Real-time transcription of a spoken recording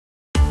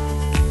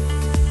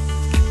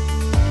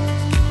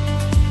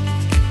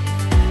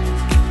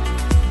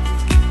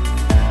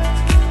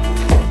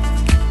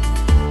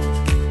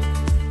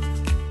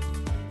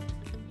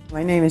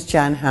My name is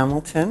Jan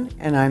Hamilton,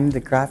 and I'm the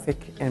Graphic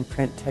and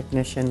Print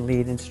Technician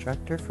Lead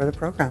Instructor for the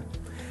program.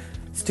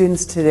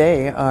 Students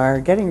today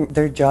are getting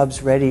their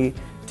jobs ready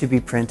to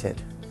be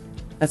printed.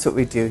 That's what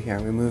we do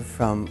here. We move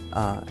from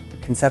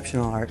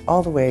conceptual art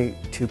all the way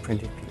to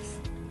printed piece.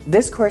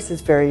 This course is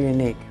very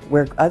unique.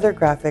 Where other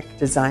graphic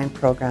design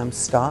programs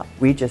stop,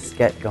 we just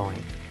get going.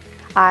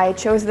 I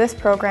chose this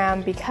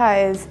program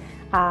because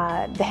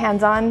the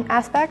hands-on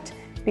aspect,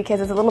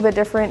 because it's a little bit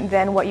different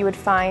than what you would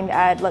find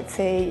at, let's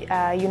say,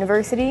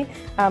 university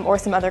or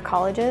some other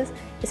colleges.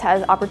 This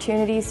has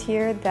opportunities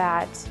here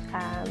that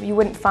you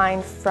wouldn't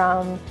find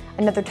from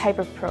another type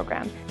of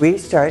program. We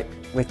start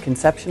with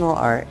conceptual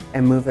art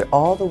and move it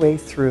all the way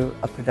through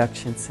a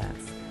production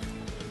sense.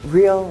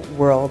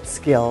 Real-world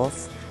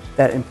skills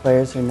that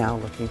employers are now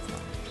looking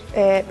for.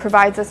 It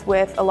provides us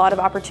with a lot of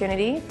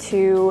opportunity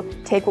to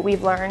take what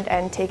we've learned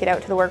and take it out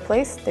to the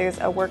workplace. There's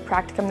a work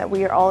practicum that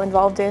we are all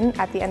involved in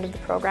at the end of the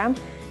program.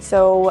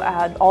 So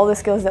all the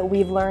skills that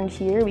we've learned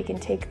here, we can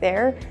take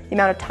there. The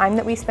amount of time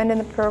that we spend in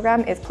the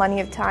program is plenty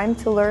of time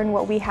to learn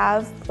what we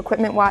have,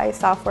 equipment-wise,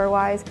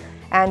 software-wise,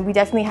 and we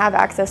definitely have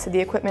access to the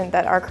equipment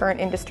that our current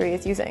industry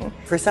is using.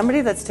 For somebody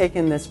that's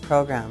taken this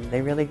program,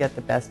 they really get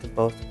the best of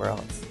both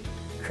worlds,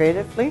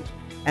 creatively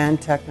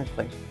and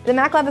technically. The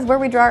Mac Lab is where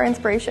we draw our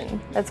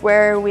inspiration. That's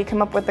where we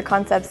come up with the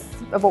concepts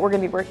of what we're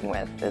going to be working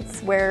with.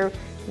 It's where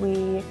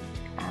we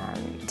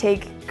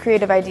take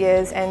creative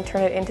ideas and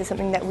turn it into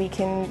something that we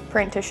can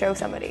print to show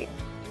somebody.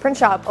 Print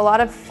shop, a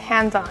lot of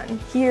hands-on.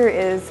 Here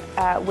is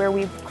where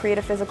we create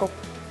a physical,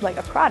 like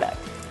a product.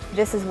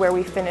 This is where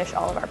we finish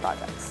all of our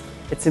projects.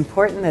 It's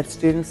important that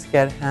students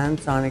get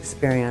hands-on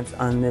experience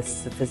on this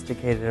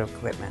sophisticated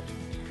equipment.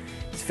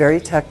 It's very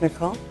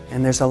technical,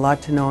 and there's a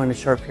lot to know in a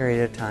short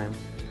period of time.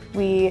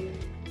 We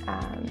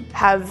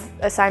have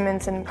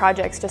assignments and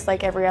projects just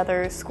like every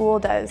other school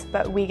does,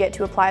 but we get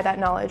to apply that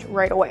knowledge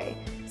right away.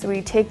 So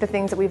we take the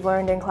things that we've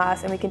learned in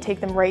class and we can take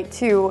them right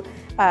to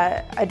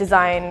a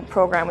design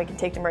program, we can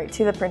take them right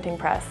to the printing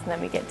press, and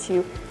then we get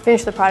to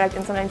finish the product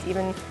and sometimes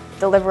even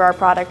deliver our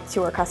product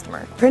to our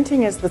customer.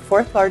 Printing is the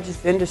fourth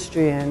largest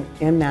industry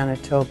in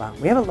Manitoba.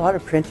 We have a lot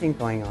of printing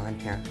going on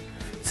here.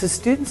 So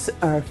students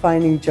are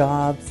finding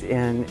jobs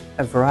in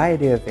a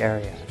variety of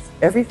areas.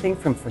 Everything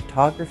from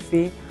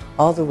photography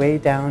all the way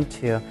down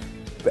to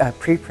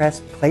pre-press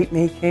plate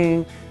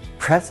making,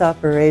 press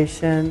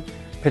operation,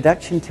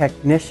 production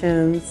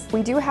technicians.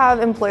 We do have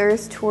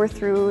employers tour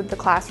through the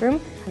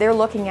classroom. They're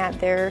looking at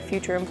their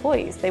future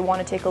employees. They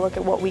want to take a look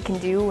at what we can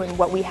do and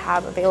what we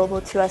have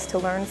available to us to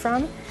learn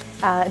from.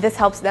 This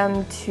helps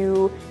them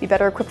to be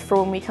better equipped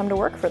for when we come to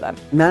work for them.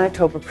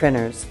 Manitoba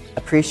printers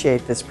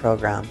appreciate this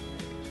program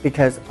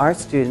because our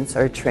students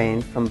are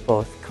trained from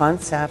both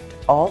concept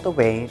all the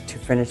way to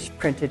finished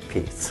printed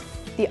piece.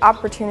 The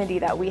opportunity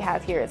that we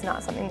have here is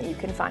not something that you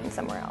can find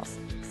somewhere else.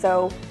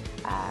 So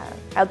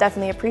I'll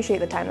definitely appreciate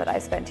the time that I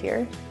spent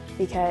here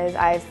because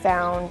I've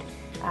found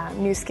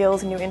new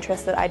skills and new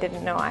interests that I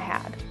didn't know I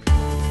had.